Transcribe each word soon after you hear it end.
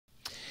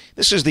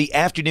This is the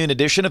afternoon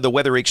edition of the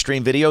Weather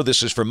Xtreme video.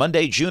 This is for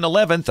Monday, June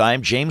 11th.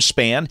 I'm James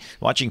Spann,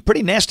 watching a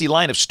pretty nasty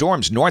line of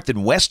storms north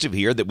and west of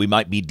here that we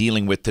might be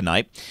dealing with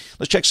tonight.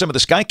 Let's check some of the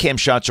Skycam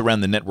shots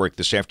around the network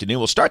this afternoon.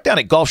 We'll start down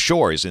at Gulf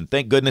Shores, and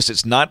thank goodness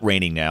it's not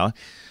raining now.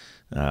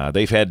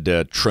 They've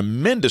had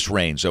tremendous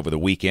rains over the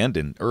weekend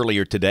and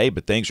earlier today,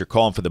 but things are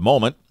calm for the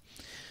moment.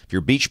 If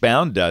you're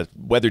beach-bound,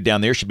 weather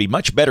down there should be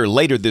much better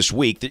later this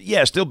week.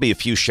 Yes, there'll be a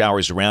few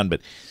showers around,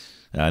 but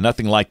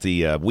nothing like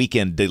the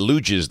weekend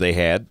deluges they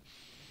had.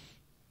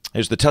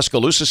 There's the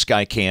Tuscaloosa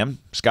Skycam.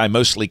 Sky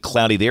mostly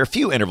cloudy there. A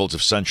few intervals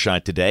of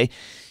sunshine today.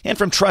 And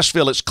from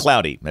Trussville, it's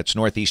cloudy. That's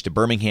northeast of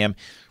Birmingham,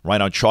 right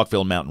on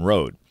Chalkville Mountain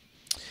Road.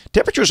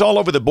 Temperatures all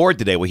over the board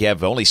today. We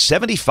have only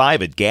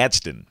 75 at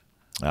Gadsden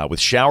with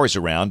showers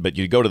around. But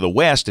you go to the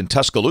west in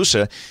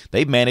Tuscaloosa,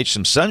 they've managed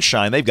some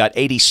sunshine. They've got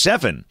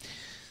 87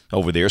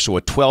 over there, so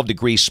a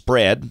 12-degree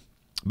spread.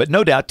 But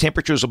no doubt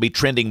temperatures will be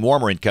trending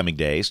warmer in coming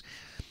days.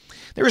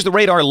 There's the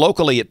radar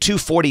locally at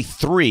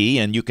 243,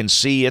 and you can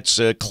see it's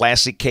a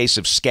classic case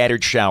of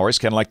scattered showers,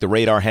 kind of like the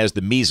radar has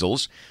the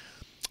measles.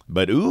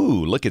 But,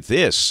 ooh, look at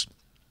this.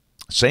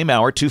 Same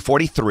hour,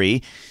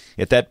 243.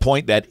 At that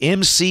point, that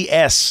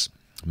MCS,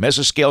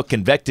 mesoscale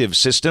convective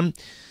system,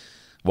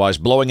 was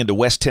blowing into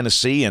West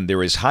Tennessee, and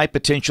there is high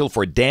potential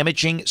for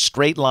damaging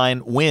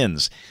straight-line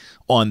winds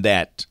on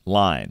that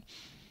line.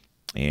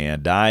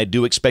 And I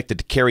do expect it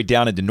to carry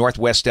down into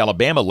northwest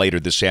Alabama later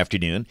this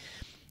afternoon.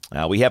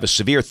 We have a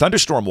severe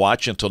thunderstorm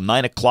watch until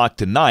 9 o'clock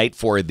tonight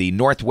for the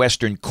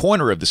northwestern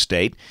corner of the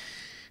state.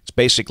 It's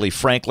basically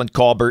Franklin,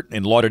 Colbert,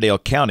 and Lauderdale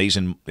counties,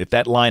 and if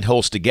that line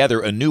holds together,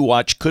 a new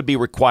watch could be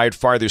required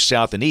farther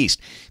south and east.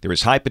 There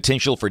is high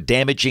potential for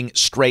damaging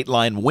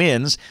straight-line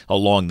winds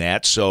along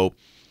that, so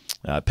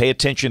pay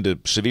attention to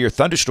severe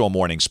thunderstorm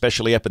warnings,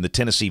 especially up in the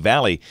Tennessee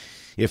Valley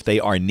if they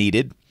are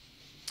needed.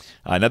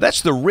 Now,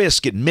 that's the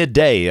risk at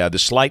midday. The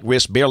slight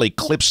risk barely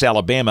clips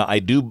Alabama. I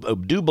do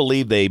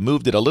believe they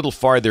moved it a little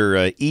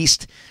farther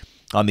east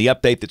on the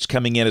update that's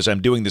coming in as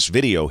I'm doing this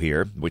video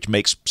here, which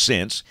makes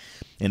sense.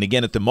 And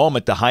again, at the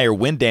moment, the higher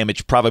wind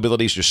damage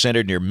probabilities are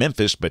centered near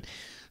Memphis, but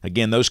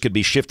again, those could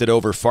be shifted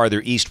over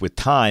farther east with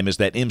time as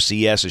that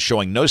MCS is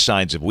showing no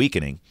signs of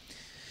weakening.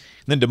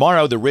 And then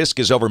tomorrow, the risk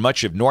is over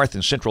much of north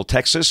and central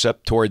Texas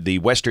up toward the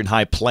western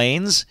high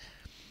plains.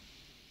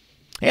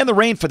 And the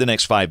rain for the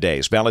next 5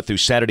 days, valid through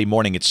Saturday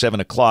morning at 7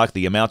 o'clock.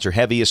 The amounts are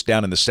heaviest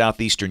down in the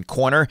southeastern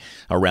corner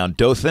around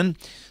Dothan,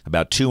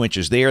 about 2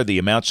 inches there. The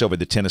amounts over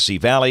the Tennessee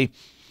Valley,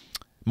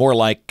 more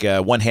like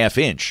 1/2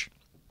 inch.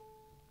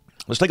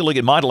 Let's take a look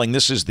at modeling.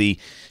 This is the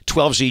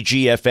 12Z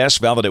GFS,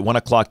 valid at 1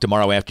 o'clock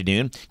tomorrow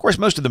afternoon. Of course,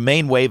 most of the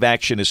main wave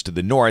action is to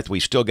the north.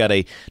 We've still got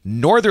a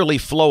northerly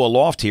flow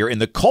aloft here in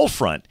the cold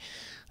front.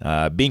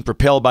 Being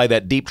propelled by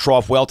that deep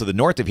trough well to the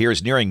north of here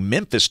is nearing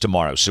Memphis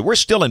tomorrow. So we're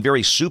still in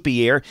very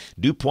soupy air.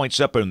 Dew points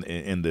up in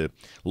the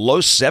low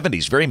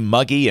 70s, very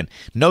muggy, and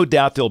no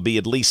doubt there'll be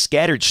at least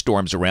scattered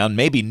storms around,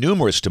 maybe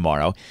numerous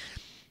tomorrow.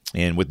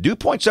 And with dew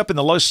points up in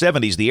the low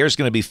 70s, the air is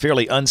going to be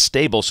fairly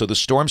unstable, so the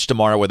storms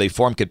tomorrow where they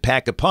form could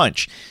pack a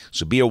punch.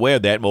 So be aware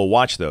of that, and we'll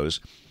watch those.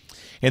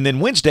 And then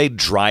Wednesday,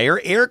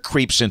 drier air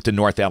creeps into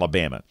North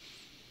Alabama.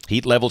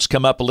 Heat levels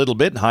come up a little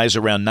bit, highs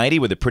around 90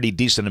 with a pretty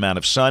decent amount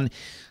of sun.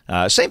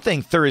 Same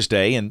thing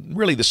Thursday, and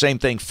really the same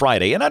thing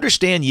Friday. And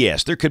understand,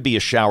 yes, there could be a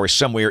shower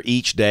somewhere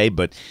each day,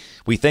 but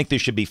we think they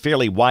should be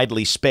fairly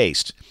widely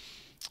spaced.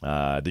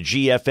 The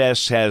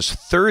GFS has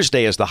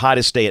Thursday as the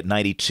hottest day at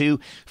 92.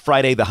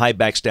 Friday, the high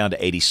backs down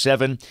to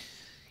 87.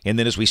 And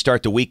then as we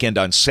start the weekend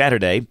on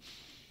Saturday,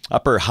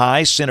 upper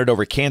high centered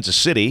over Kansas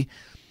City.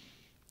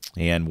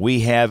 And we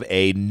have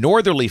a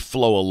northerly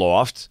flow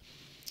aloft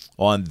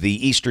on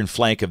the eastern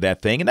flank of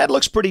that thing, and that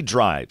looks pretty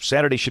dry.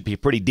 Saturday should be a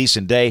pretty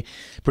decent day,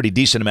 pretty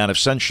decent amount of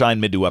sunshine,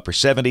 mid to upper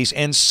 70s,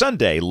 and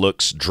Sunday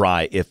looks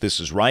dry if this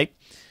is right.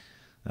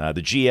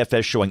 The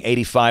GFS showing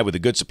 85 with a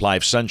good supply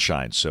of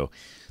sunshine, so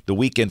the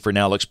weekend for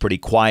now looks pretty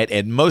quiet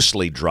and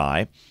mostly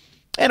dry.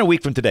 And a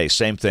week from today,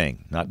 same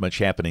thing. Not much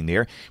happening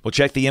there. We'll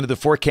check the end of the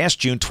forecast,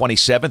 June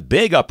 27th,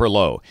 big upper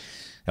low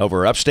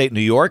over upstate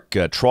New York,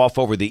 trough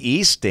over the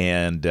east,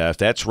 and if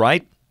that's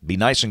right, be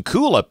nice and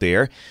cool up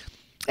there.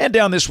 And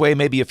down this way,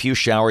 maybe a few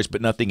showers, but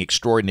nothing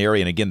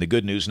extraordinary. And again, the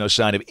good news, no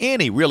sign of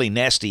any really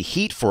nasty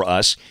heat for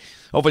us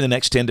over the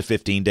next 10 to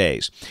 15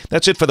 days.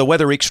 That's it for the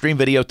Weather Xtreme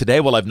video today.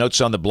 We'll have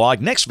notes on the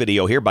blog. Next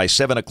video here by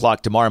 7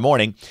 o'clock tomorrow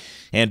morning.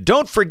 And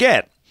don't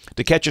forget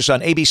to catch us on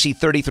ABC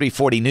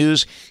 3340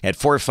 News at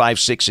 4, 5,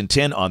 6, and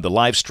 10 on the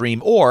live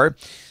stream or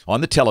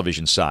on the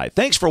television side.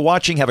 Thanks for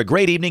watching. Have a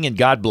great evening, and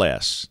God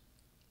bless.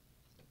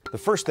 The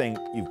first thing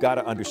you've got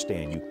to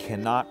understand, you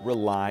cannot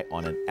rely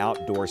on an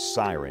outdoor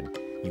siren.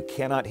 You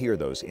cannot hear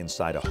those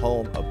inside a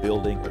home, a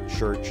building, a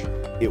church.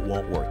 It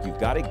won't work.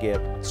 You've got to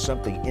get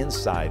something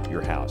inside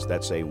your house.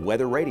 That's a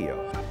weather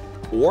radio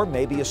or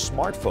maybe a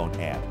smartphone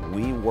app.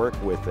 We work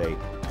with a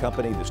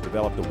company that's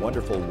developed a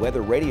wonderful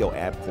weather radio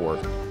app for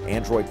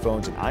Android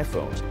phones and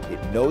iPhones.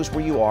 It knows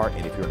where you are,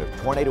 and if you're in a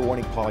tornado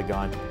warning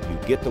polygon,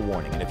 you get the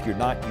warning. And if you're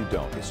not, you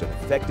don't. It's an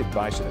effective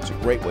device, and it's a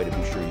great way to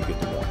be sure you get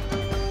the warning.